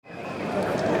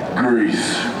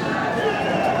Greece.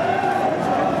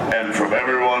 And from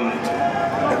everyone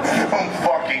from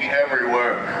fucking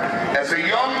everywhere. As a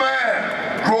young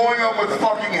man growing up with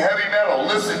fucking heavy metal,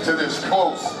 listen to this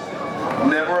close.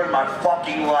 Never in my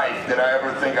fucking life did I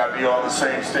ever think I'd be on the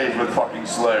same stage with fucking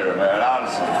Slayer, man,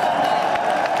 honestly.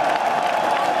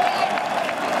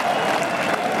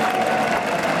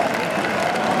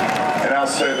 And I'll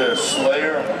say this,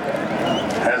 Slayer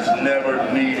has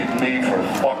never needed me for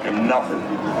fucking nothing.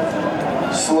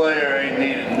 Slayer ain't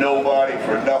needed nobody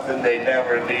for nothing. They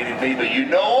never needed me, but you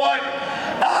know what?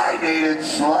 I needed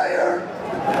Slayer.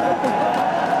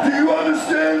 Do you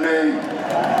understand me?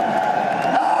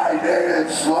 I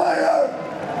needed Slayer.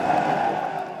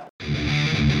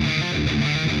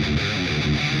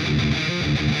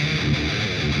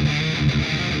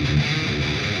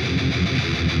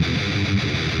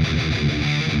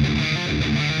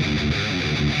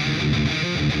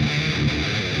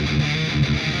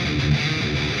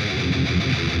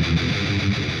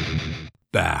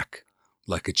 Back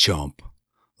like a chump,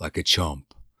 like a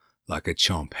chump, like a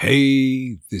chump.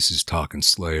 Hey, this is Talkin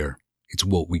Slayer. It's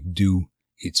what we do.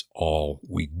 It's all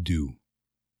we do.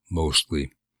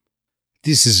 Mostly.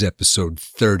 This is episode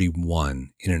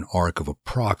 31 in an arc of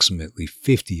approximately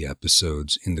 50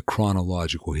 episodes in the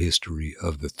chronological history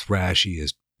of the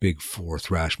thrashiest Big Four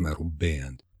thrash metal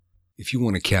band. If you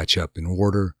want to catch up in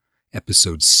order,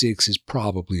 episode 6 is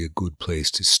probably a good place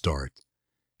to start.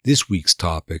 This week's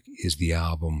topic is the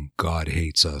album God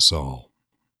Hates Us All.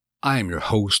 I am your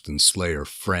host and Slayer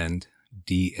friend,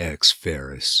 DX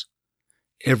Ferris.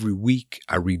 Every week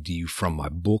I read to you from my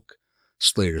book,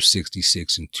 Slayer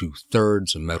 66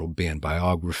 2/3, a metal band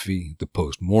biography, the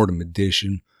post-mortem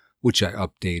edition, which I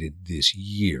updated this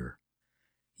year.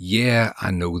 Yeah,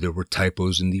 I know there were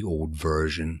typos in the old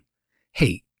version.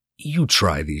 Hey, you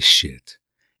try this shit.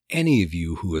 Any of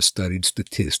you who have studied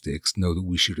statistics know that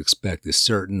we should expect a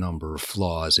certain number of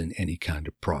flaws in any kind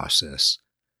of process.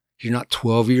 You're not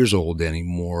 12 years old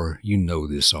anymore, you know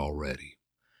this already.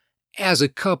 As a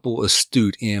couple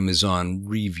astute Amazon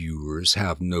reviewers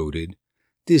have noted,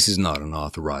 this is not an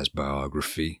authorized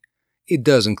biography. It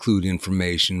does include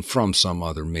information from some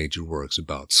other major works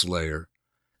about Slayer.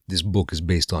 This book is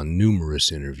based on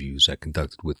numerous interviews I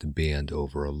conducted with the band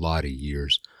over a lot of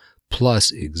years,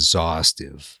 plus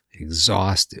extensive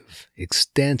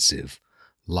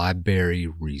library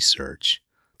research.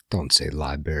 Don't say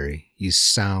library. You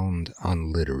sound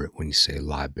unliterate when you say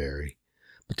library.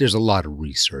 But there's a lot of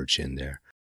research in there.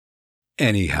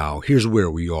 Anyhow, here's where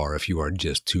we are if you are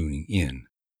just tuning in.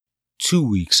 2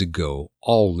 weeks ago,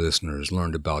 all listeners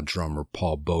learned about drummer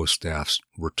Paul Bostaff's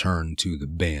return to the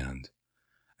band.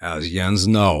 As Jens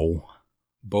know,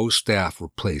 Bostaff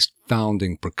replaced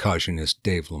founding percussionist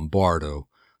Dave Lombardo,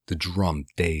 the drum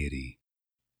deity.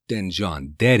 Then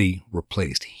John Deddy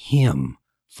replaced him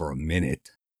for a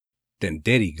minute. Then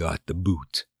Deddy got the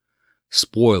boot.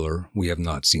 Spoiler, we have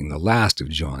not seen the last of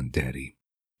John Deddy.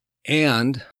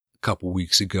 And a couple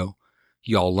weeks ago,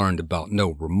 y'all learned about No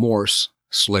Remorse,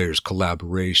 Slayer's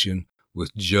collaboration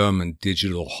with German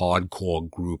digital hardcore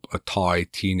group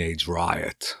Atari Teenage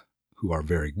Riot, who are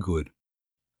very good.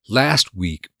 Last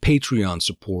week, Patreon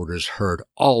supporters heard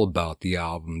all about the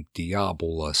album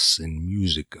Diabolus in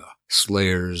Musica,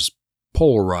 Slayer's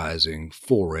polarizing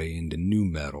foray into nu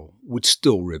metal, which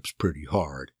still rips pretty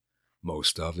hard.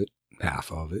 Most of it,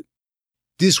 half of it.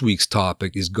 This week's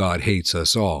topic is God Hates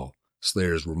Us All,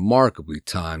 Slayer's remarkably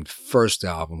timed first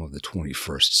album of the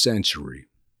 21st century.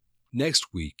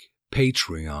 Next week,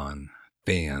 Patreon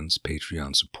fans,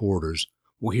 Patreon supporters,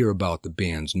 will hear about the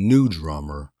band's new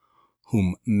drummer,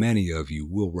 whom many of you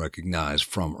will recognize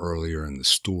from earlier in the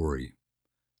story.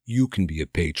 You can be a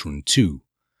patron too.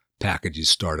 Packages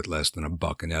start at less than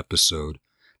 $1 an episode.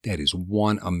 That is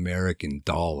 $1 American.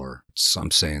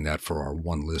 I'm saying that for our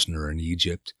one listener in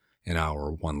Egypt, and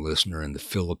our one listener in the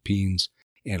Philippines,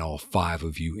 and all 5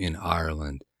 of you in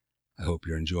Ireland. I hope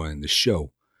you're enjoying the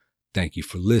show. Thank you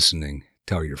for listening.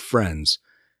 Tell your friends.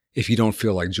 If you don't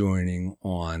feel like joining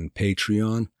on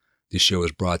Patreon, this show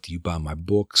is brought to you by my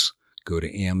books. Go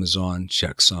to Amazon,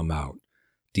 check some out.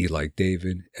 D like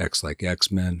David, X like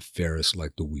X-Men, Ferris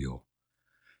like the wheel.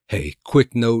 Hey,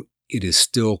 quick note, it is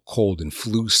still cold and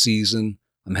flu season.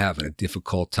 I'm having a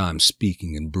difficult time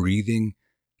speaking and breathing.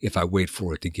 If I wait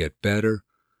for it to get better,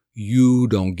 you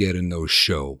don't get a no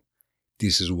show.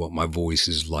 This is what my voice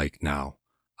is like now.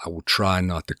 I will try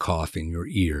not to cough in your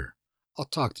ear. I'll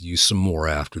talk to you some more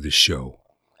after the show.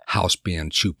 House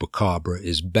band Chupacabra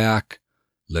is back.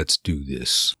 Let's do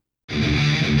this.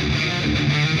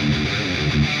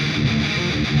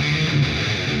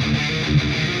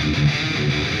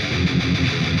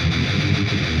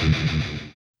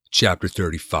 Chapter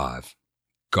 35.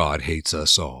 God Hates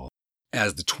Us All.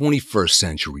 As the 21st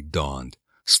century dawned,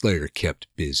 Slayer kept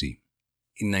busy.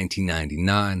 In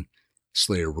 1999,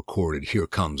 Slayer recorded Here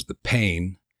Comes the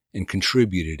Pain and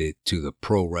contributed it to the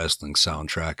pro wrestling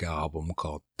soundtrack album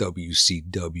called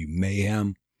WCW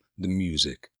Mayhem, The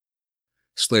Music.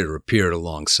 Slayer appeared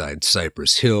alongside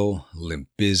Cypress Hill, Limp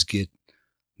Bizkit,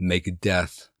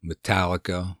 Megadeth,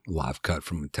 Metallica, live cut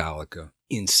from Metallica,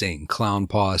 Insane Clown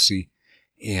Posse,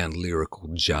 and Lyrical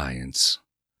Giants.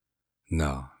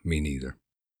 No, me neither.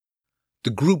 The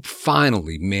group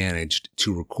finally managed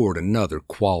to record another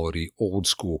quality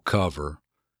old-school cover,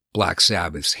 Black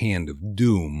Sabbath's Hand of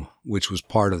Doom, which was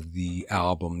part of the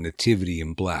album Nativity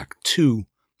in Black 2,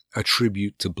 a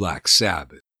tribute to Black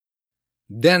Sabbath.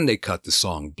 Then they cut the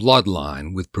song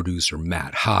Bloodline with producer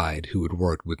Matt Hyde, who had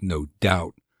worked with No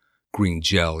Doubt, Green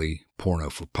Jelly,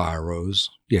 Porno for Pyros,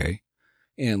 yay,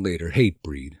 and later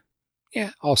Hatebreed,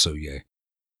 yeah, also yay.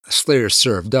 Slayer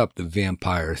served up the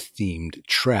vampire-themed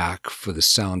track for the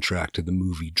soundtrack to the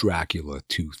movie Dracula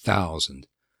 2000.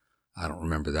 I don't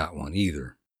remember that one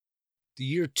either. The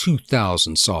year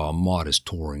 2000 saw a modest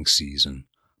touring season,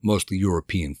 mostly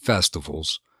European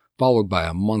festivals, followed by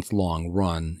a month-long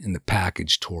run in the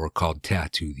package tour called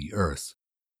Tattoo the Earth.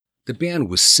 The band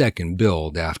was second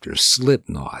billed after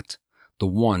Slipknot, the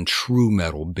one true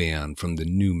metal band from the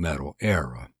nu metal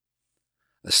era.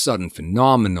 A sudden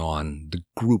phenomenon, the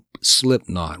group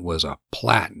Slipknot was a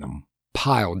platinum,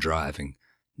 pile-driving,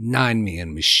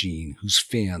 9-man machine whose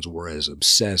fans were as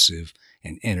obsessive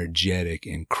and energetic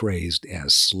and crazed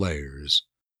as Slayer's.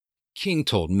 King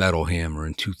told Metal Hammer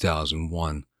in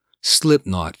 2001,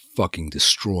 "Slipknot fucking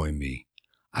destroy me.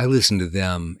 I listen to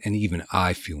them and even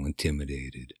I feel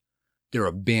intimidated. They're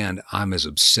a band I'm as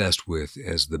obsessed with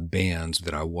as the bands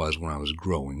that I was when I was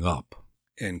growing up."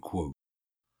 End quote.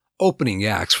 Opening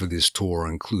acts for this tour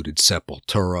included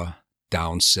Sepultura,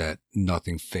 Downset,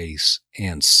 Nothing Face,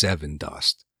 and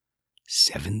Sevendust.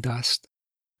 Sevendust?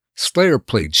 Slayer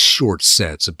played short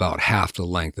sets about half the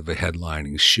length of a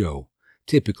headlining show,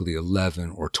 typically 11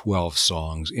 or 12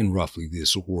 songs in roughly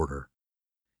this order.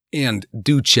 And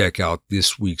do check out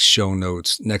this week's show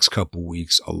notes. Next couple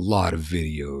weeks, a lot of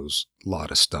videos, a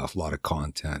lot of stuff, a lot of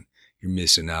content. You're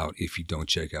missing out if you don't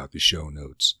check out the show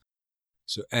notes.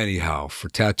 So anyhow, for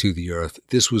Tattoo the Earth,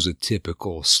 this was a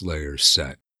typical Slayer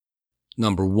set.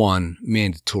 Number 1,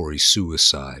 Mandatory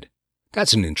Suicide.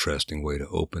 That's an interesting way to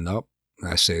open up.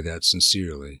 I say that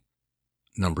sincerely.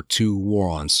 Number 2, War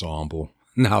Ensemble.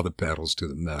 Now the pedals to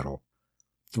the metal.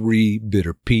 3,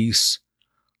 Bitter Peace.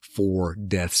 4,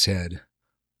 Death's Head.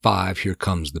 5, Here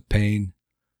Comes the Pain.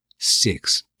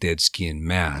 6, Dead Skin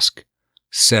Mask.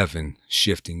 7,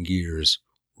 Shifting Gears.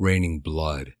 Raining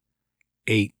Blood.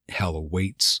 8, Hell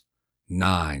Awaits.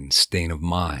 9, Stain of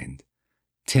Mind.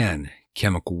 10,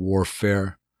 Chemical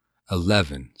Warfare.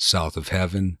 11, South of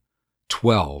Heaven.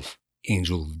 12,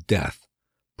 Angel of Death.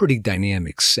 Pretty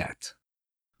dynamic set.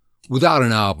 Without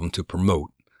an album to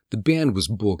promote, the band was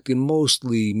booked in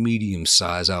mostly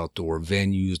medium-sized outdoor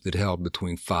venues that held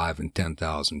between 5,000 and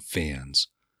 10,000 fans,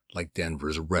 like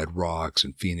Denver's Red Rocks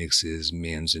and Phoenix's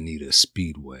Manzanita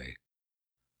Speedway.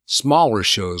 Smaller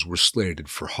shows were slated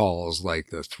for halls like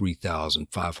the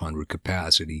 3,500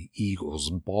 capacity Eagles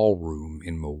Ballroom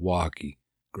in Milwaukee,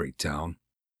 great town.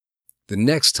 The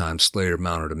next time Slayer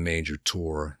mounted a major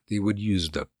tour, they would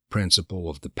use the principle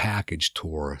of the package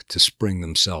tour to spring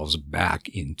themselves back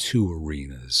into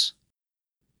arenas.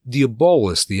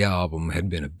 Diabolus, the album, had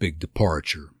been a big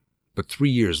departure, but 3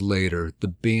 years later, the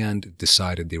band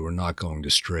decided they were not going to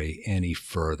stray any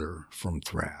further from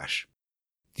thrash.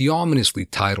 The ominously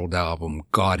titled album,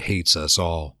 God Hates Us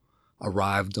All,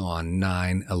 arrived on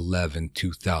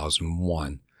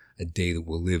 9/11/2001, a day that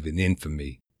will live in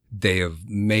infamy, day of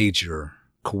major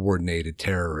coordinated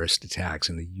terrorist attacks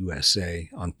in the USA,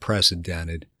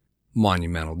 unprecedented,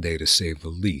 monumental day to say the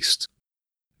least.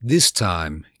 This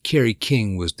time, Kerry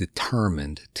King was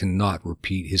determined to not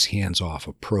repeat his hands-off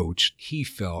approach he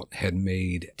felt had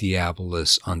made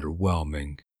Diabolus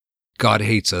underwhelming. God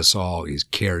Hates Us All is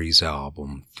Kerry's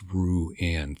album through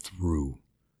and through.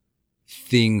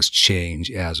 Things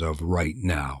change as of right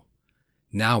now.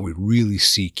 Now we really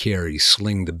see Kerry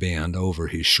sling the band over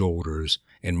his shoulders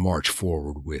and march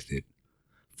forward with it.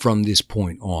 From this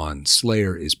point on,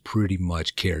 Slayer is pretty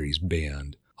much Kerry's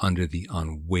band under the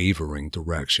unwavering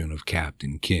direction of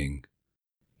Captain King.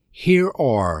 Here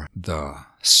are the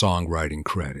songwriting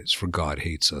credits for God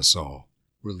Hates Us All,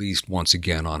 released once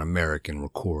again on American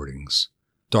recordings.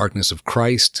 Darkness of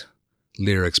Christ,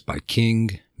 lyrics by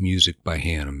King, music by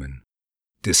Hanneman.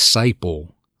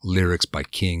 Disciple, lyrics by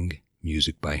King,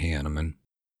 music by Hanneman.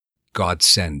 God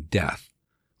Send Death,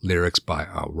 lyrics by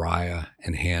Araya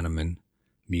and Hanneman,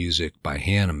 music by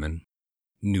Hanneman.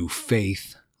 New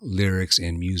Faith, lyrics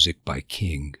and music by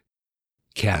King.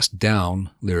 Cast Down,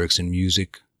 lyrics and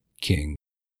music, King.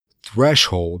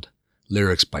 Threshold,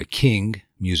 lyrics by King,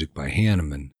 music by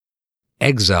Hanneman.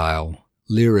 Exile,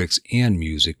 lyrics and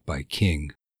music by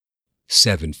King.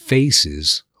 Seven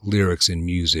Faces, lyrics and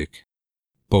music,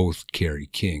 both Kerry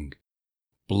King.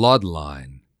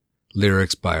 Bloodline,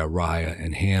 lyrics by Araya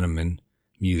and Hanneman,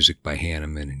 music by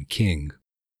Hanneman and King.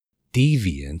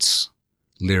 Deviance,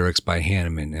 lyrics by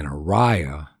Hanneman and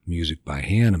Araya, music by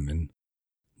Hanneman.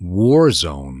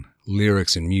 Warzone,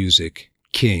 lyrics and music,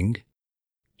 King.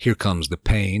 Here Comes the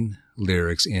Pain,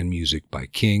 lyrics and music by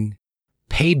King.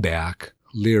 Payback,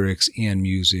 lyrics and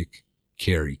music,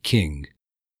 Kerry King.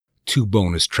 2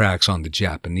 bonus tracks on the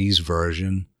Japanese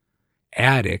version.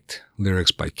 Addict,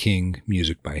 lyrics by King,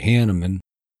 music by Hanneman.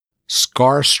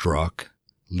 Scarstruck,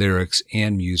 lyrics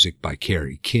and music by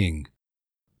Kerry King.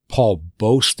 Paul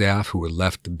Bostaff, who had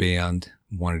left the band,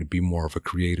 wanted to be more of a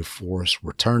creative force,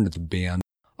 returned to the band.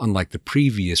 Unlike the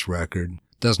previous record,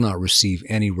 does not receive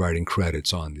any writing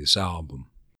credits on this album.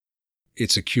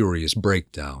 It's a curious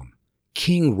breakdown.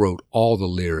 King wrote all the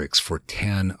lyrics for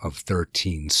 10 of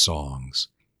 13 songs.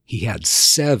 He had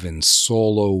 7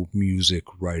 solo music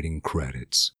writing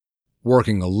credits.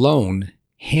 Working alone,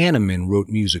 Hanneman wrote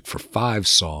music for 5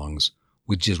 songs,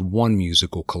 with just 1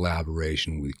 musical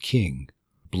collaboration with King,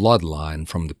 Bloodline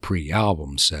from the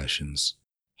pre-album sessions.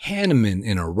 Hanneman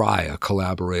and Araya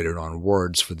collaborated on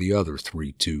words for the other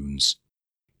 3 tunes.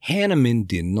 Hanneman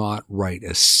did not write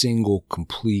a single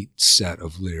complete set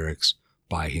of lyrics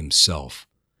by himself,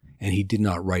 and he did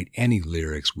not write any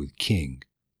lyrics with King.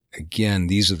 Again,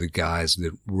 these are the guys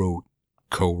that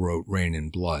co-wrote Rain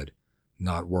and Blood,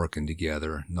 not working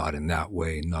together, not in that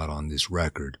way, not on this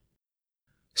record.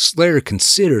 Slayer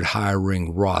considered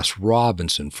hiring Ross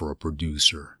Robinson for a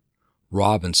producer.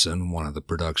 Robinson, one of the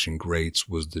production greats,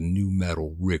 was the nu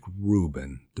metal Rick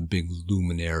Rubin, the big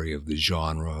luminary of the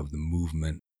genre of the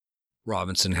movement.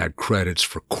 Robinson had credits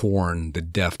for Korn, the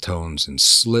Deftones, and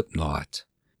Slipknot.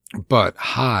 But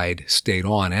Hyde stayed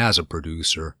on as a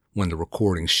producer when the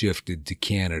recording shifted to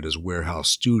Canada's Warehouse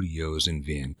Studios in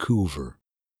Vancouver.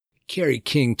 Kerry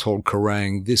King told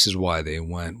Kerrang this is why they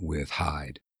went with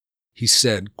Hyde. He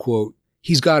said, quote,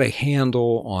 "He's got a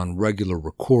handle on regular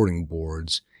recording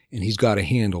boards, and he's got a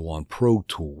handle on Pro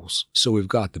Tools, so we've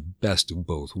got the best of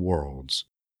both worlds.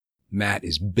 Matt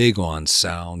is big on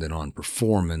sound and on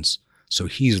performance, so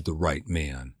he's the right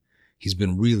man. He's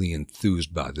been really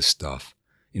enthused by the stuff.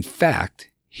 In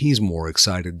fact, he's more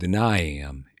excited than I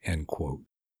am," end quote.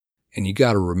 And you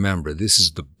gotta remember, this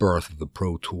is the birth of the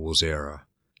Pro Tools era.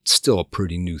 It's still a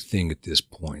pretty new thing at this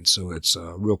point, so it's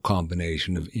a real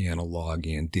combination of analog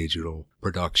and digital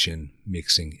production,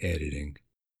 mixing, editing.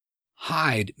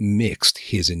 Hyde mixed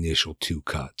his initial 2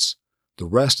 cuts. The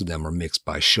rest of them are mixed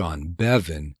by Sean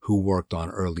Bevan, who worked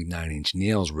on early 9 Inch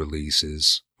Nails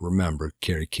releases. Remember,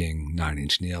 Kerry King, 9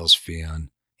 Inch Nails fan.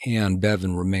 And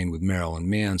Bevan remained with Marilyn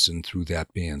Manson through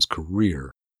that band's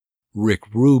career.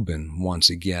 Rick Rubin, once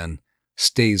again,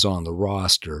 stays on the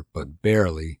roster, but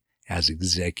barely, as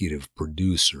executive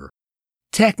producer.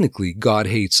 Technically, God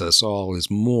Hates Us All is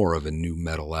more of a nu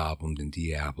metal album than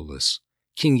Diabolus.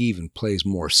 King even plays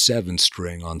more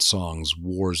 7-string on songs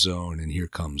Warzone and Here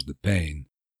Comes the Pain.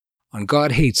 On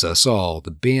God Hates Us All,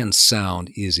 the band's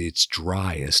sound is its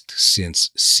driest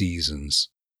since Seasons,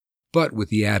 but with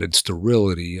the added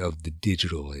sterility of the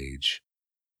digital age.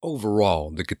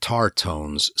 Overall, the guitar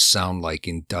tones sound like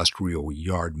industrial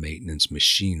yard maintenance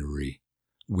machinery,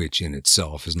 which in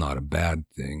itself is not a bad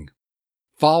thing.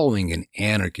 Following an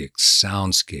anarchic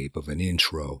soundscape of an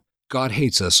intro, God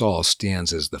Hates Us All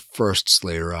stands as the first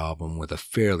Slayer album with a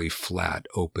fairly flat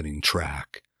opening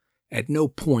track. At no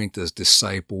point does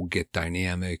Disciple get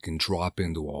dynamic and drop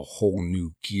into a whole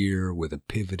new gear with a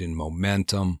pivot in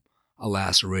momentum, a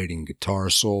lacerating guitar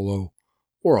solo,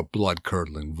 or a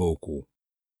blood-curdling vocal.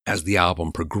 As the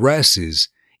album progresses,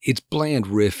 its bland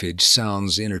riffage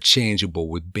sounds interchangeable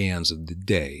with bands of the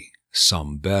day,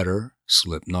 some better,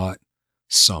 Slipknot,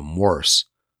 some worse,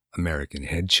 American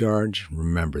Head Charge,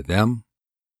 remember them?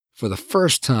 For the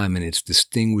first time in its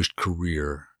distinguished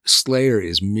career, Slayer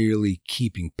is merely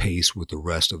keeping pace with the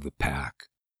rest of the pack.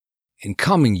 In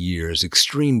coming years,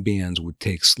 extreme bands would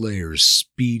take Slayer's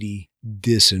speedy,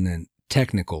 dissonant,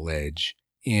 technical edge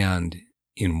and,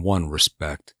 in one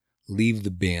respect, leave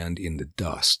the band in the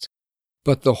dust.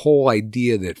 But the whole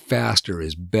idea that faster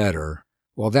is better,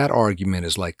 well, that argument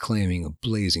is like claiming a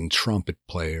blazing trumpet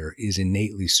player is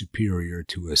innately superior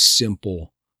to a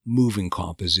simple, moving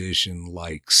composition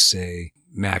like, say,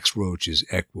 Max Roach's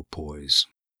Equipoise.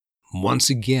 Once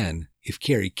again, if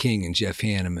Kerry King and Jeff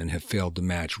Hanneman have failed to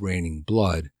match Raining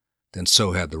Blood, then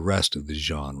so had the rest of the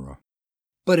genre.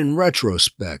 But in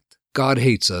retrospect, God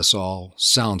Hates Us All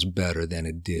sounds better than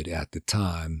it did at the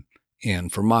time,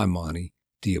 and for my money,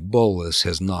 Diabolus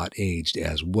has not aged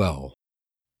as well.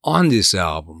 On this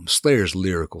album, Slayer's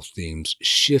lyrical themes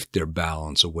shift their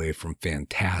balance away from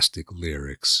fantastic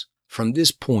lyrics. From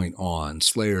this point on,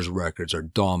 Slayer's records are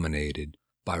dominated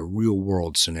by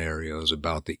real-world scenarios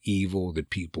about the evil that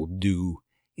people do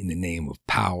in the name of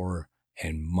power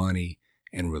and money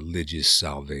and religious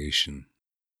salvation.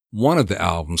 One of the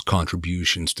album's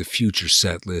contributions to future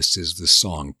set lists is the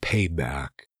song Payback.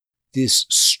 This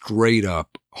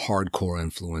straight-up,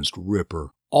 hardcore-influenced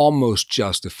ripper almost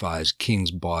justifies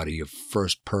King's body of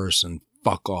first-person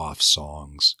fuck-off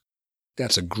songs.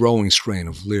 That's a growing strain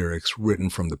of lyrics written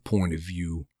from the point of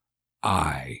view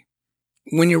I.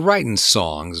 When you're writing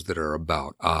songs that are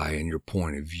about I and your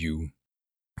point of view,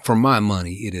 for my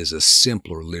money, it is a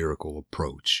simpler lyrical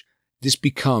approach. This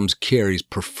becomes Kerry's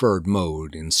preferred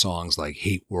mode in songs like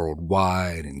Hate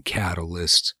Worldwide and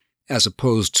Catalyst, as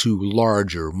opposed to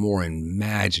larger, more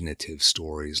imaginative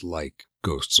stories like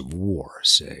Ghosts of War,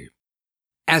 say.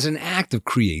 As an act of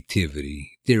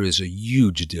creativity, there is a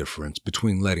huge difference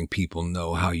between letting people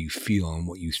know how you feel and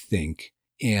what you think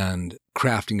and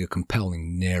crafting a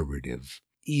compelling narrative,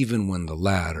 even when the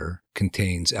latter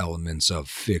contains elements of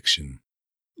fiction.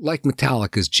 Like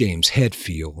Metallica's James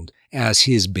Hetfield, as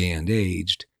his band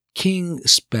aged, King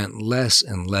spent less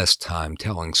and less time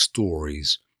telling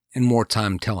stories and more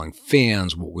time telling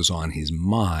fans what was on his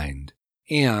mind.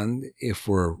 And, if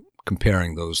we're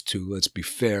comparing those two, let's be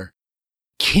fair,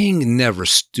 King never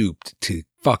stooped to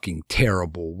fucking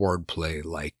terrible wordplay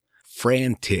like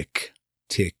frantic,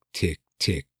 tick, tick,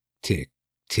 tick, tick,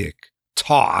 tick,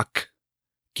 talk.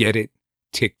 Get it?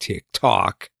 Tick, tick,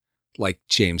 talk. Like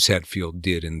James Hetfield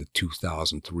did in the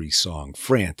 2003 song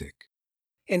Frantic.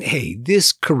 And hey,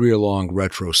 this career-long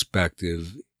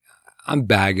retrospective, I'm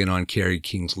bagging on Kerry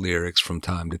King's lyrics from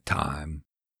time to time.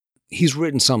 He's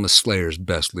written some of Slayer's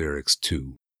best lyrics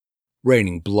too.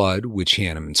 Raining Blood, which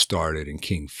Hanneman started and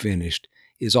King finished,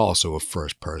 is also a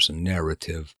first-person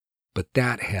narrative, but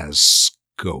that has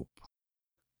scope.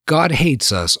 God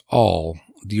Hates Us All,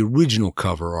 the original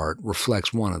cover art,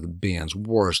 reflects one of the band's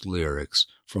worst lyrics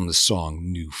from the song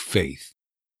New Faith.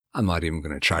 I'm not even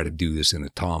going to try to do this in a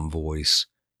Tom voice.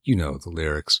 You know the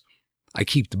lyrics. I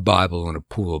keep the Bible in a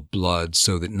pool of blood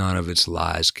so that none of its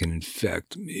lies can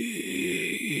infect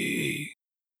me.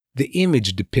 The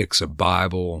image depicts a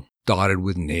Bible dotted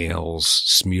with nails,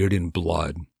 smeared in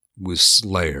blood, with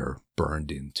Slayer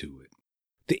burned into it.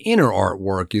 The inner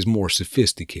artwork is more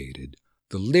sophisticated.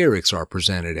 The lyrics are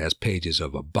presented as pages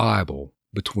of a Bible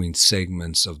between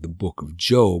segments of the Book of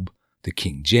Job, the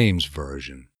King James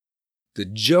Version. The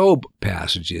Job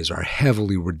passages are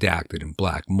heavily redacted in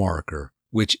black marker,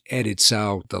 which edits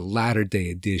out the latter-day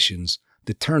editions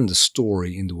that turn the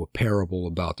story into a parable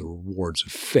about the rewards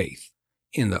of faith.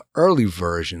 In the early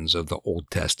versions of the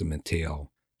Old Testament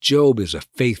tale, Job is a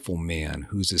faithful man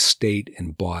whose estate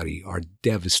and body are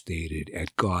devastated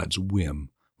at God's whim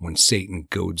when Satan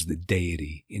goads the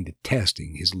deity into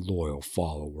testing his loyal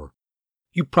follower.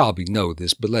 You probably know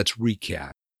this, but let's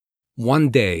recap. One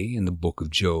day in the book of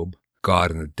Job,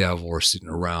 God and the devil are sitting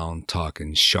around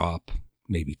talking shop,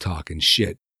 maybe talking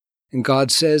shit. And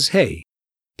God says, hey,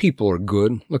 people are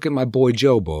good. Look at my boy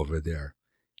Job over there.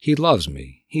 He loves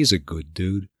me. He's a good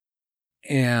dude.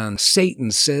 And Satan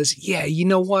says, yeah, you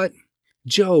know what?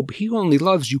 Job, he only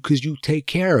loves you because you take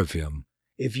care of him.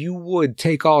 If you would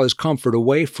take all his comfort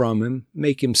away from him,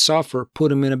 make him suffer,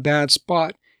 put him in a bad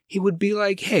spot, he would be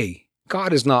like, hey,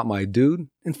 God is not my dude.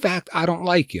 In fact, I don't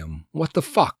like him. What the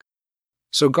fuck?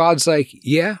 So God's like,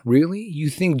 yeah, really? You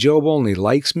think Job only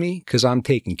likes me because I'm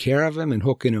taking care of him and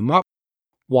hooking him up?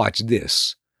 Watch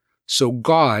this. So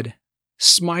God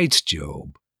smites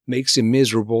Job, makes him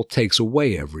miserable, takes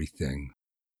away everything.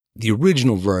 The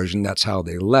original version, that's how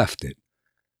they left it.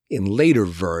 In later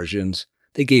versions,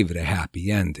 they gave it a happy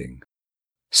ending.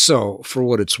 So, for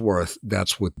what it's worth,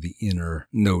 that's what the inner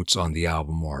notes on the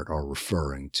album art are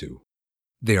referring to.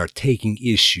 They are taking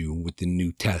issue with the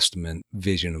New Testament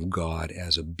vision of God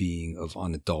as a being of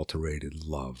unadulterated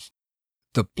love.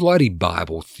 The bloody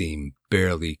Bible theme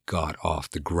barely got off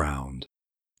the ground.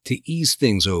 To ease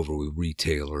things over with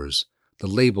retailers, the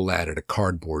label added a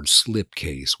cardboard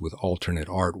slipcase with alternate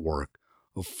artwork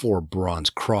of 4 bronze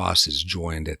crosses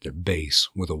joined at their base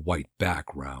with a white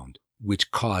background, which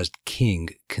caused King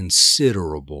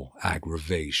considerable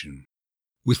aggravation.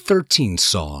 With 13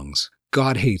 songs,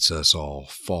 God Hates Us All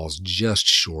falls just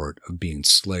short of being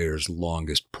Slayer's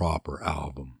longest proper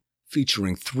album.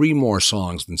 Featuring 3 more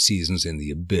songs than Seasons in the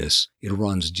Abyss, it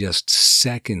runs just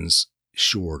seconds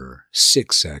shorter,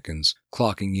 6 seconds,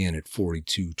 clocking in at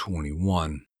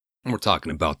 42:21. And we're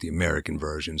talking about the American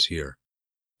versions here.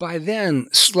 By then,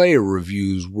 Slayer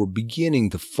reviews were beginning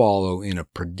to follow in a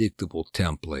predictable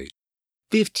template.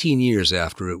 15 years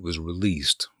after it was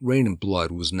released, Rain and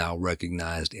Blood was now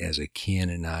recognized as a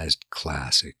canonized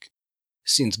classic.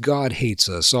 Since God Hates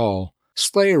Us All,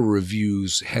 Slayer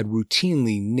reviews had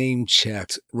routinely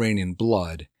name-checked Rain and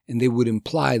Blood, and they would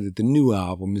imply that the new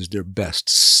album is their best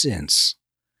since.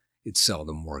 It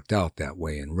seldom worked out that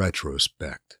way in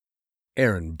retrospect.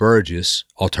 Aaron Burgess,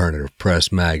 Alternative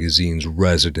Press magazine's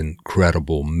resident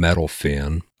credible metal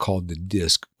fan, called the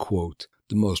disc, quote,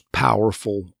 the most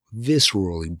powerful,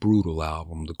 viscerally brutal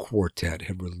album the quartet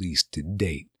have released to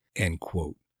date, end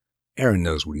quote. Aaron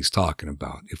knows what he's talking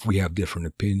about. If we have different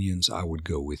opinions, I would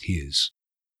go with his.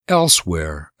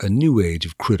 Elsewhere, a new age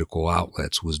of critical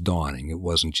outlets was dawning. It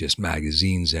wasn't just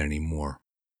magazines anymore.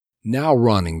 Now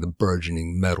running the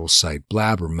burgeoning metal site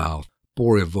Blabbermouth,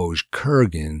 Boryvoj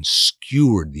Kurgan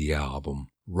skewered the album,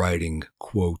 writing,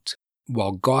 quote,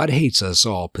 while God Hates Us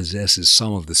All possesses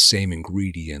some of the same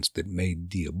ingredients that made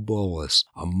Diabolus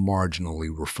a marginally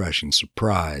refreshing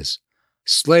surprise,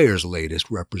 Slayer's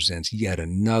latest represents yet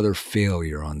another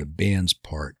failure on the band's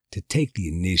part to take the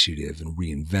initiative and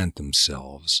reinvent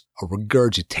themselves, a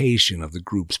regurgitation of the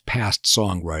group's past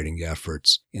songwriting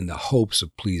efforts in the hopes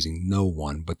of pleasing no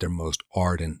one but their most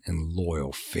ardent and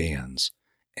loyal fans,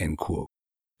 end quote.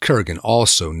 Kurgan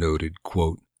also noted,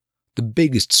 quote, the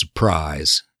biggest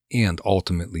surprise and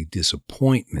ultimately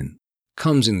disappointment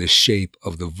comes in the shape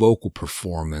of the vocal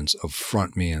performance of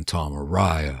frontman Tom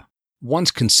Araya.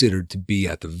 Once considered to be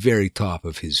at the very top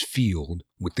of his field,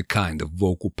 with the kind of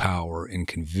vocal power and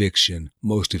conviction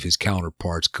most of his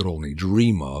counterparts could only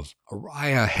dream of,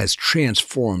 Araya has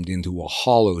transformed into a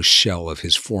hollow shell of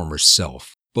his former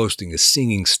self, boasting a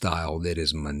singing style that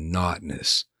is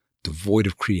monotonous, devoid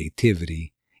of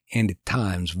creativity, and at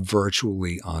times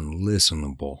virtually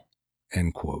unlistenable.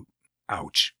 End quote.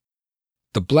 Ouch.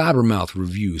 The Blabbermouth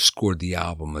review scored the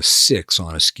album a 6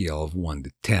 on a scale of 1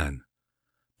 to 10.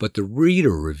 But the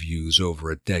reader reviews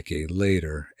over a decade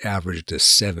later averaged a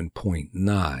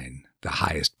 7.9, the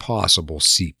highest possible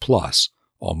C+,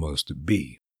 almost a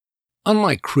B.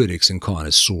 Unlike critics and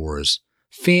connoisseurs,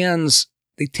 fans,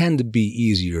 they tend to be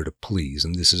easier to please,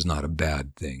 and this is not a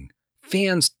bad thing.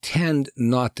 Fans tend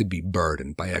not to be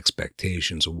burdened by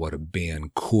expectations of what a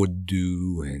band could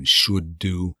do and should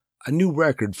do. A new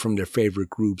record from their favorite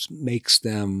groups makes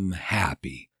them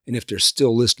happy, and if they're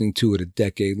still listening to it a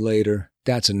decade later,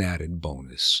 that's an added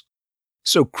bonus.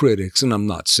 So critics, and I'm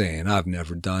not saying I've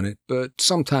never done it, but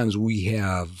sometimes we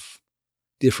have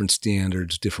different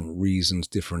standards, different reasons,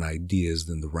 different ideas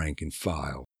than the rank and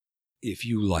file. If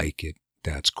you like it,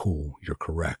 that's cool, you're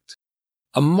correct.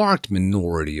 A marked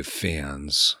minority of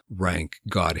fans rank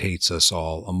God Hates Us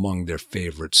All among their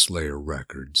favorite Slayer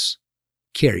records.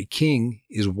 Kerry King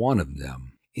is one of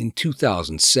them. In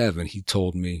 2007, he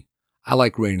told me, I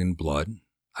like Rain and Blood,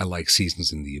 I like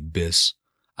Seasons in the Abyss,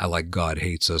 I like God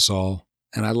Hates Us All,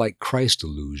 and I like Christ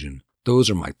Illusion. Those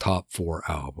are my top 4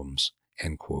 albums,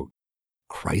 end quote.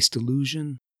 Christ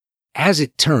Illusion? As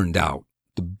it turned out,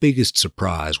 the biggest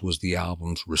surprise was the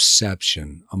album's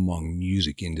reception among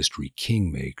music industry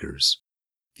kingmakers.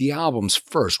 The album's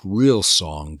first real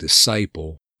song,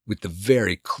 Disciple, with the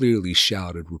very clearly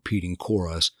shouted repeating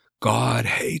chorus, God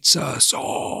Hates Us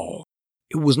All.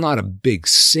 It was not a big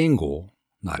single,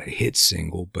 not a hit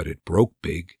single, but it broke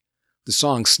big. The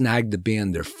song snagged the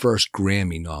band their first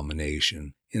Grammy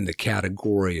nomination in the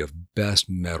category of Best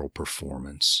Metal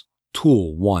Performance.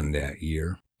 Tool won that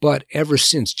year, but ever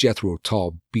since Jethro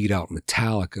Tull beat out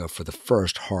Metallica for the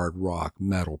first hard rock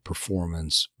metal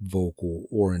performance, vocal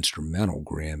or instrumental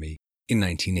Grammy in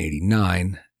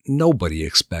 1989, nobody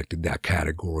expected that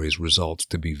category's results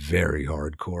to be very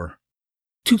hardcore.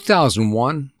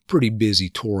 2001, pretty busy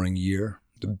touring year.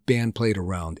 The band played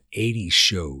around 80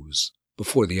 shows.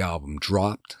 Before the album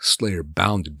dropped, Slayer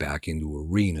bounded back into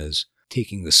arenas,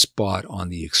 taking the spot on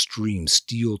the Extreme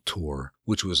Steel Tour,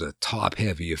 which was a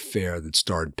top-heavy affair that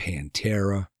starred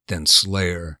Pantera, then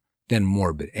Slayer, then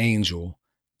Morbid Angel,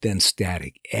 then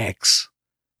Static X,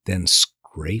 then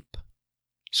Scrape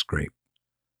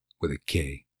with a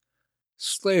K.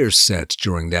 Slayer's sets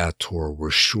during that tour were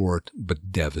short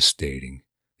but devastating.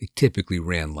 They typically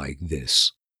ran like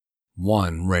this.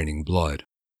 1. Raining Blood.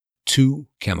 2.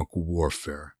 Chemical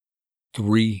Warfare.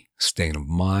 3. Stain of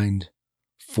Mind.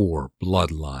 4.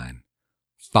 Bloodline.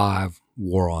 5.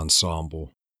 War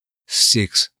Ensemble.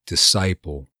 6.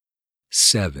 Disciple.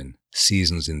 7.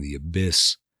 Seasons in the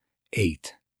Abyss.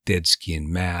 8. Dead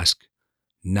Skin Mask.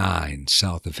 9.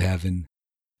 South of Heaven.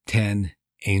 10.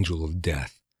 Angel of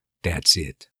Death. That's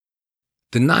it.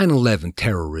 The 9/11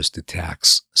 terrorist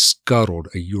attacks scuttled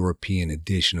a European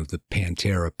edition of the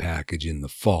Pantera package in the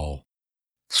fall.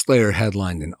 Slayer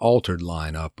headlined an altered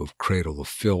lineup of Cradle of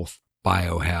Filth,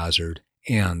 Biohazard,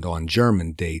 and, on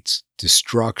German dates,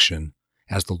 Destruction,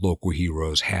 as the local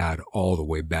heroes had all the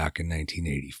way back in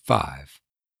 1985.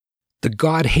 The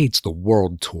God Hates the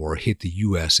World tour hit the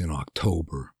U.S. in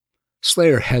October.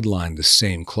 Slayer headlined the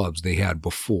same clubs they had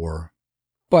before,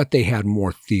 but they had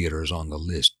more theaters on the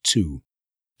list too.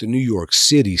 The New York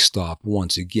City stop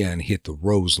once again hit the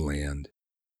Roseland.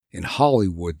 In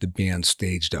Hollywood, the band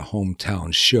staged a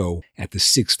hometown show at the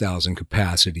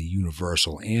 6,000-capacity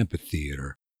Universal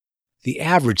Amphitheater. The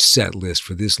average set list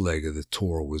for this leg of the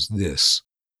tour was this: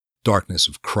 Darkness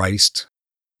of Christ,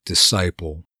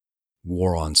 Disciple,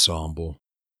 War Ensemble,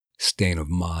 Stain of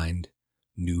Mind,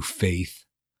 New Faith,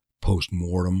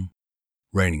 Postmortem,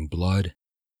 Raining Blood,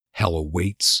 Hell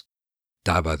Awaits,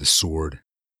 Die by the Sword,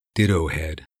 Ditto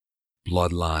Head,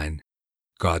 Bloodline,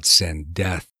 God Send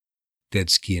Death,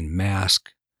 Dead Skin Mask,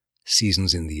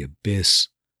 Seasons in the Abyss,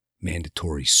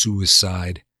 Mandatory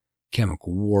Suicide,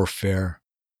 Chemical Warfare,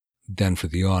 then for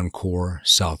the encore,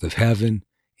 South of Heaven,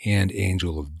 and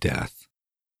Angel of Death.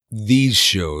 These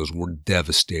shows were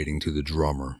devastating to the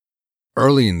drummer.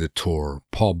 Early in the tour,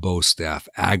 Paul Bostaph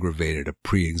aggravated a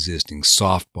pre-existing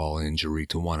softball injury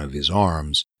to one of his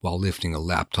arms while lifting a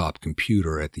laptop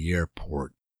computer at the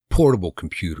airport. Portable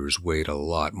computers weighed a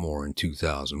lot more in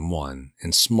 2001,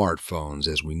 and smartphones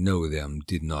as we know them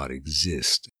did not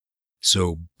exist.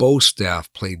 So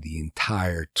Bostaph played the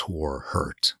entire tour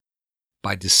hurt.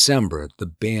 By December, the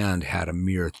band had a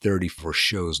mere 34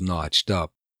 shows notched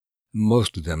up.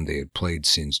 Most of them they had played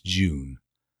since June.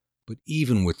 But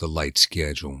even with the light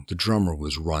schedule, the drummer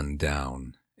was run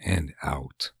down and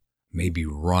out. Maybe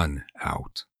run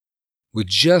out. With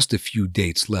just a few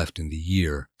dates left in the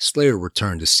year, Slayer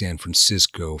returned to San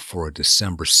Francisco for a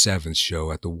December 7th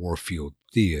show at the Warfield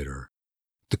Theater.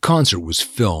 The concert was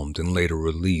filmed and later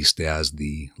released as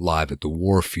the Live at the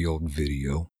Warfield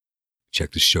video.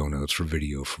 Check the show notes for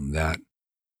video from that.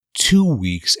 2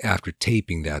 weeks after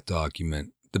taping that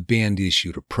document, the band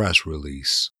issued a press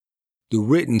release. The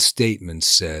written statement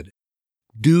said,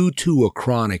 "Due to a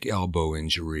chronic elbow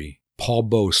injury, Paul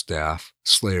Bostaph,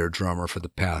 Slayer drummer for the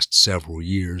past several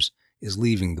years, is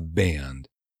leaving the band.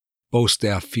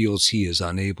 Bostaph feels he is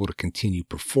unable to continue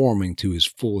performing to his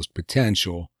fullest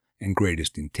potential and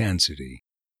greatest intensity."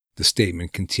 The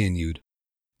statement continued,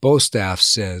 Bostaph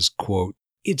says, quote,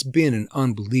 "It's been an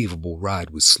unbelievable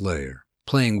ride with Slayer.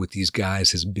 Playing with these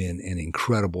guys has been an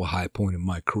incredible high point in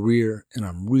my career, and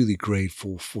I'm really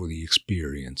grateful for the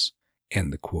experience."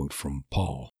 End the quote from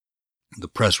Paul. The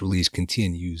press release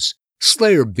continues,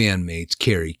 Slayer bandmates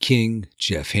Kerry King,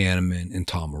 Jeff Hanneman, and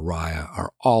Tom Araya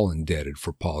are all indebted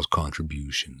for Paul's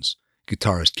contributions.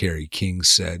 Guitarist Kerry King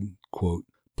said, quote,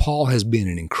 "Paul has been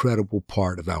an incredible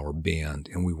part of our band,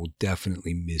 and we will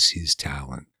definitely miss his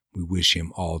talent. We wish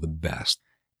him all the best."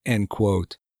 End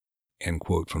quote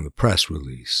from the press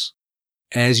release.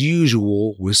 As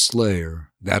usual with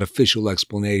Slayer, that official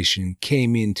explanation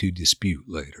came into dispute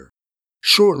later.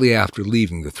 Shortly after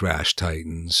leaving the Thrash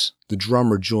Titans, the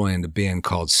drummer joined a band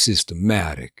called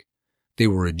Systematic. They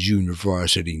were a junior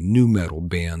varsity nu metal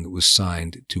band that was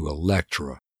signed to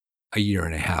Elektra. A year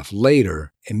and a half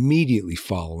later, immediately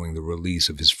following the release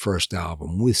of his first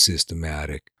album with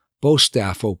Systematic,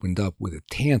 Bostaph opened up with a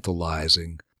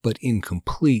tantalizing but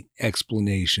incomplete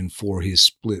explanation for his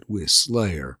split with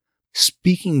Slayer.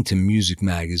 Speaking to music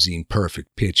magazine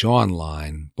Perfect Pitch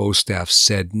Online, Bostaph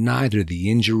said neither the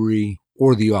injury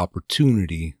or the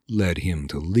opportunity led him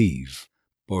to leave.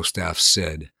 Bostaph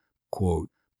said, quote,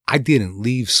 "I didn't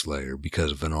leave Slayer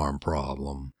because of an arm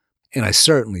problem, and I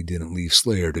certainly didn't leave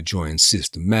Slayer to join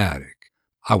Systematic.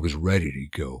 I was ready to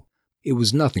go. It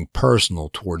was nothing personal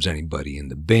towards anybody in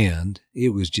the band. It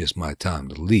was just my time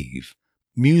to leave.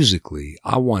 Musically,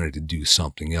 I wanted to do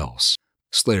something else.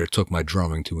 Slayer took my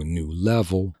drumming to a new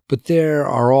level, but there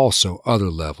are also other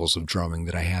levels of drumming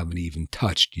that I haven't even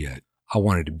touched yet. I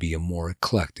wanted to be a more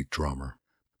eclectic drummer."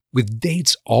 With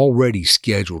dates already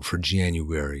scheduled for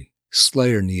January,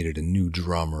 Slayer needed a new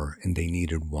drummer, and they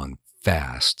needed one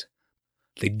fast.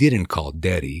 They didn't call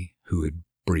Deddy, who had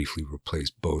briefly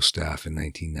replaced Bostaph in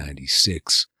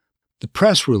 1996. The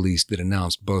press release that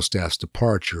announced Bostaph's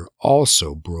departure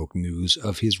also broke news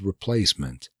of his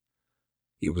replacement.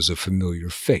 It was a familiar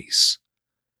face.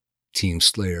 Team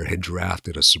Slayer had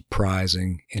drafted a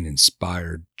surprising and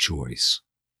inspired choice.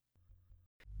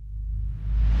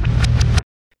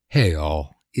 Hey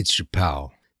all, it's your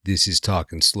pal. This is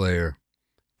Talkin Slayer.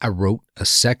 I wrote a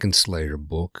second Slayer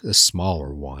book, a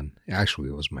smaller one. Actually,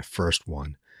 it was my first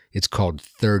one. It's called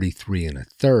 33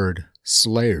 1/3,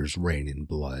 Slayer's Rain in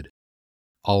Blood.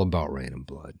 All about Rain in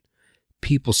Blood.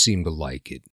 People seem to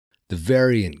like it. The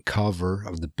variant cover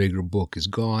of the bigger book is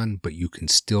gone, but you can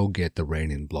still get the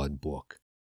Rain in Blood book.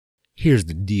 Here's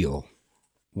the deal.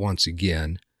 Once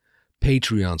again,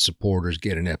 Patreon supporters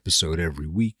get an episode every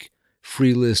week.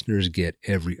 Free listeners get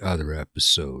every other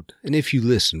episode. And if you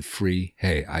listen free,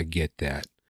 hey, I get that.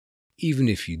 Even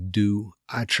if you do,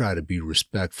 I try to be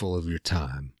respectful of your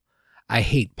time. I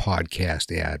hate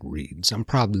podcast ad reads. I'm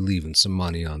probably leaving some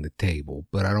money on the table,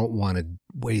 but I don't want to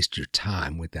waste your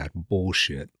time with that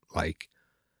bullshit. Like,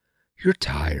 you're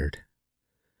tired.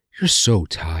 You're so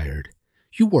tired.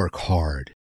 You work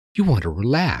hard. You want to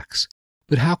relax.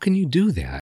 But how can you do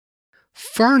that?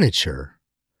 Furniture.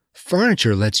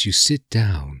 Furniture lets you sit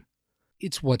down.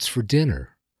 It's what's for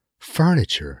dinner.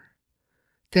 Furniture.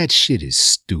 That shit is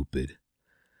stupid.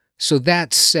 So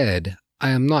that said,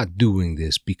 I am not doing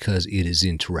this because it is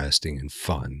interesting and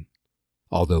fun.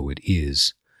 Although it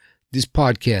is. This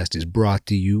podcast is brought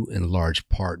to you in large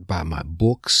part by my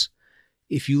books.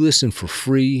 If you listen for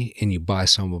free and you buy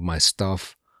some of my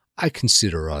stuff, I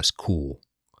consider us cool.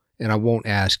 And I won't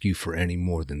ask you for any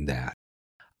more than that.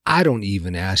 I don't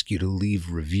even ask you to leave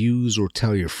reviews or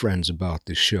tell your friends about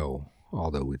the show,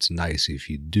 although it's nice if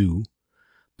you do.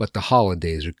 But the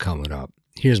holidays are coming up.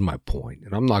 Here's my point,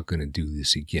 and I'm not going to do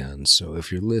this again, so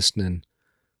if you're listening,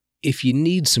 if you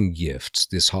need some gifts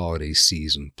this holiday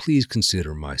season, please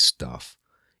consider my stuff.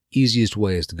 Easiest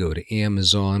way is to go to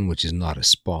Amazon, which is not a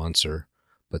sponsor,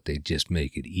 but they just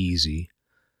make it easy.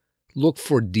 Look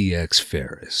for DX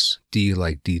Ferris. D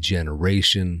like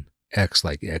degeneration, X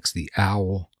like X the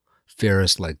owl,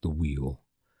 Ferris like the wheel.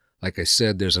 Like I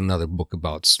said, there's another book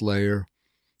about Slayer.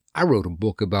 I wrote a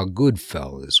book about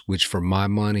Goodfellas, which for my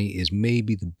money is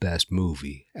maybe the best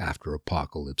movie after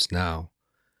Apocalypse Now.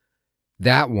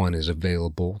 That one is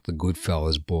available, the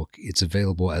Goodfellas book. It's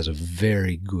available as a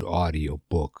very good audio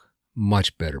book.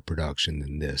 Much better production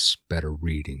than this, better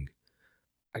reading.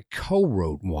 I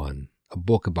co-wrote one, a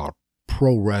book about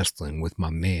pro wrestling with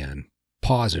my man,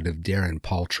 Positive Darren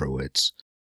Paltrowitz,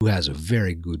 who has a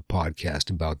very good podcast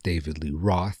about David Lee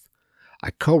Roth. I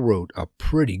co-wrote a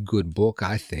pretty good book,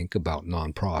 I think, about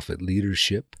nonprofit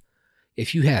leadership.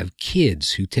 If you have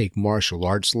kids who take martial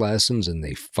arts lessons and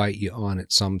they fight you on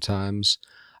it sometimes,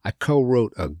 I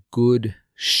co-wrote a good,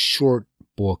 short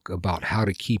book about how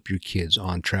to keep your kids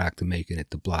on track to making it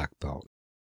to black belt.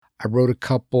 I wrote a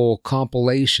couple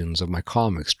compilations of my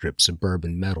comic strip,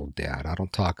 Suburban Metal Dad. I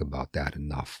don't talk about that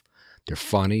enough. They're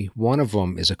funny. One of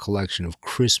them is a collection of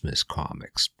Christmas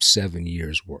comics, 7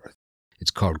 years worth. It's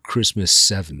called Christmas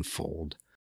Sevenfold.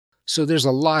 So there's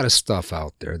a lot of stuff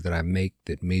out there that I make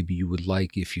that maybe you would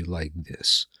like if you like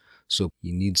this. So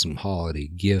you need some holiday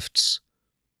gifts.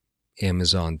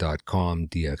 Amazon.com,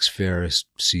 DX Ferris.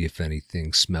 See if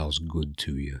anything smells good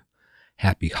to you.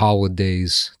 Happy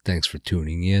holidays. Thanks for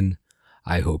tuning in.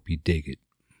 I hope you dig it.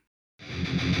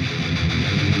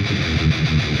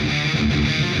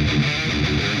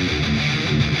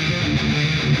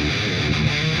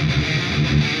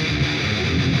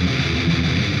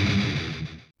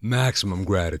 Maximum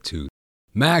gratitude,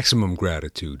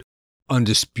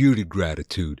 undisputed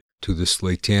gratitude to the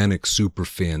Slatanic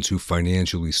superfans who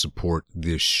financially support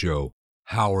this show.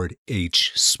 Howard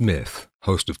H. Smith,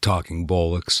 host of Talking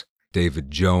Bollocks, David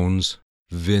Jones,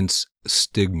 Vince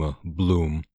Stigma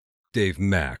Bloom, Dave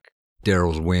Mack,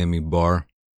 Daryl's Whammy Bar,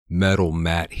 Metal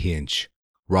Matt Hinch,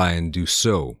 Ryan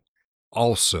Dussault,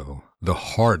 also the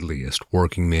hardliest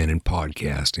working man in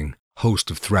podcasting, host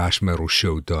of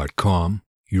ThrashMetalShow.com,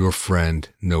 your friend,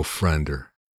 no friender.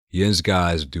 Yins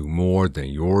guys do more than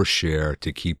your share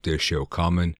to keep this show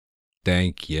coming.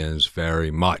 Thank yins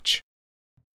very much.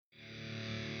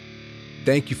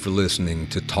 Thank you for listening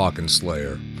to Talkin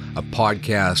Slayer, a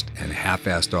podcast and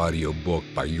half-assed audio book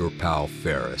by your pal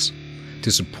Ferris. To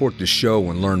support the show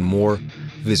and learn more,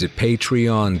 visit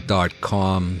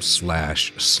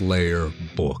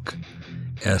patreon.com/SlayerBook.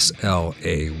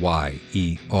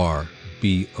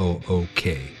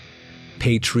 SlayerBook.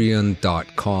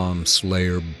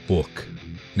 Patreon.com/SlayerBook.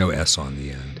 No S on the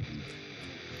end.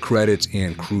 Credits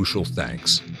and crucial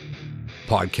thanks.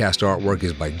 Podcast artwork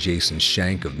is by Jason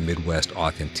Shank of Midwest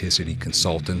Authenticity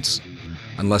Consultants.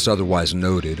 Unless otherwise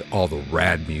noted, all the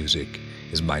rad music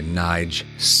is by Nige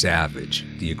Savage,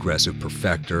 the Aggressive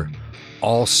Perfector.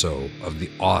 Also of the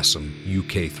awesome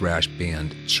UK thrash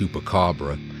band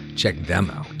Chupacabra. Check them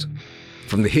out.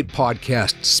 From the hit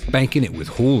podcast Spanking It with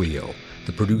Julio,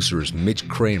 the producer is Mitch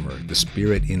Kramer, the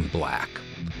Spirit in Black.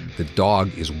 The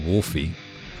dog is Wolfie.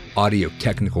 Audio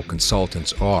technical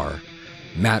consultants are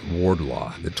Matt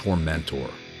Wardlaw, the Tormentor,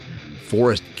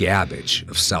 Forrest Gabbage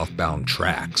of Southbound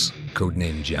Tracks,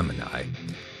 codenamed Gemini,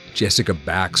 Jessica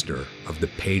Baxter of the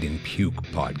Paid and Puke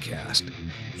podcast,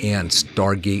 and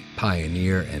Stargate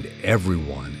Pioneer and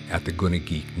everyone at the Gonna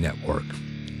Geek Network.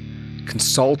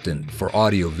 Consultant for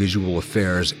audio-visual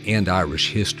affairs and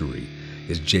Irish history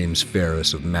is James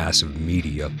Ferris of Massive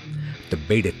Media. The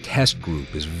beta test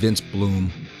group is Vince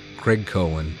Bloom, Craig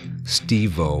Cohen,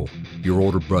 Steve-O, your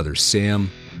older brother Sam,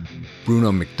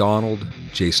 Bruno McDonald,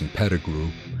 Jason Pettigrew,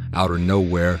 Outer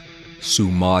Nowhere,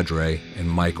 Sue Madre, and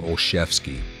Mike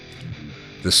Olszewski.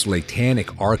 The Slatanic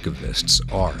archivists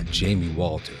are Jamie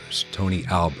Walters, Tony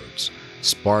Alberts,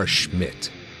 Spar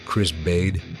Schmidt, Chris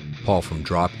Bade, Paul from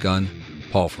Drop Gun,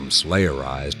 Paul from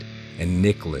Slayerized, and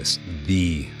Nicholas,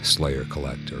 the Slayer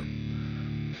Collector.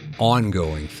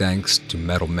 Ongoing thanks to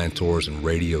metal mentors and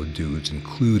radio dudes,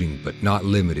 including but not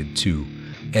limited to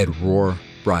Ed Rohr,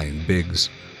 Brian Biggs,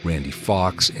 Randy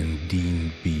Fox, and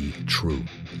Dean B. True.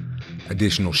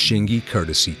 Additional shingy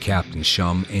courtesy Captain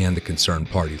Shum and the Concerned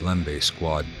Party Lembe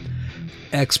Squad.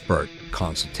 Expert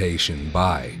consultation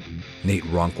by Nate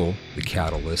Runkle, the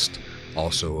Catalyst,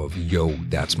 also of Yo,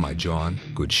 That's My John,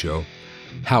 good show.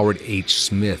 Howard H.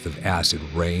 Smith of Acid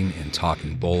Rain and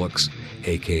Talkin Bullocks,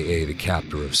 aka the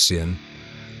Captor of Sin.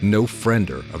 No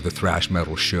Friender of the Thrash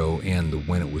Metal Show and the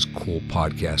When It Was Cool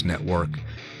podcast network.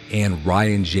 And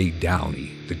Ryan J.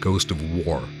 Downey, the Ghost of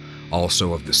War,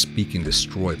 also of the Speak and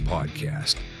Destroy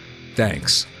podcast.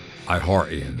 Thanks, I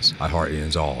heart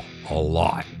Ians all, a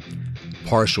lot.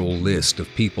 Partial list of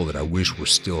people that I wish were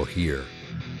still here.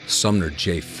 Sumner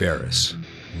J. Ferris,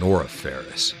 Nora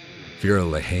Ferris, Vera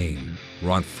Lehane,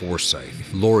 Ron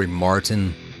Forsyth, Lori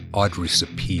Martin, Audrey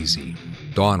Sapezi,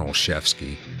 Don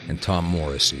Olszewski, and Tom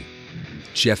Morrissey.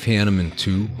 Jeff Hanneman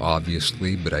too,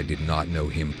 obviously, but I did not know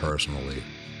him personally.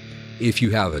 If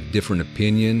you have a different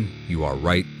opinion, you are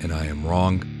right and I am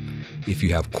wrong. If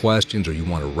you have questions or you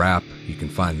want to rap, you can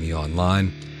find me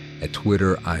online. At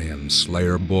Twitter, I am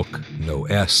SlayerBook, no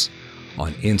S.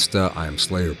 On Insta, I am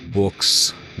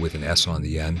SlayerBooks with an S on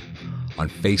the end. On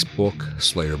Facebook,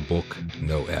 SlayerBook,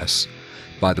 no S.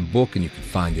 Buy the book and you can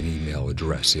find an email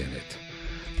address in it.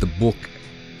 The book,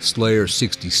 Slayer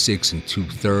 66 and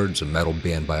 2/3, a metal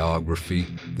band biography,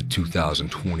 the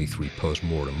 2023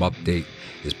 postmortem update,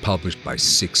 is published by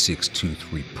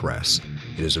 6623 Press.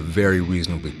 It is a very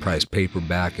reasonably priced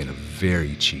paperback and a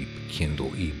very cheap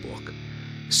Kindle ebook.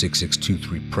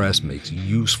 6623 Press makes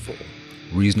useful,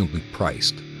 reasonably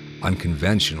priced,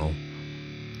 unconventional,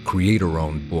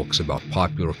 creator-owned books about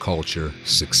popular culture,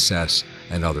 success,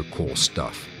 and other cool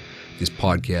stuff. This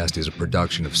podcast is a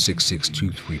production of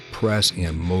 6623 Press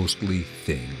and Mostly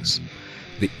Things.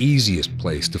 The easiest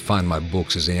place to find my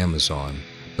books is Amazon,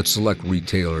 but select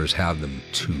retailers have them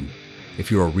too.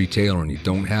 If you're a retailer and you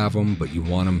don't have them, but you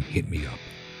want them, hit me up.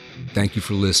 Thank you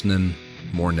for listening.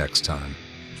 More next time.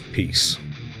 Peace.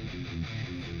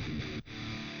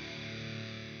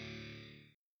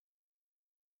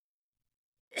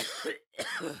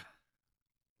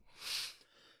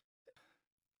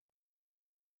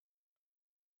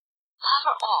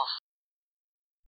 Power off.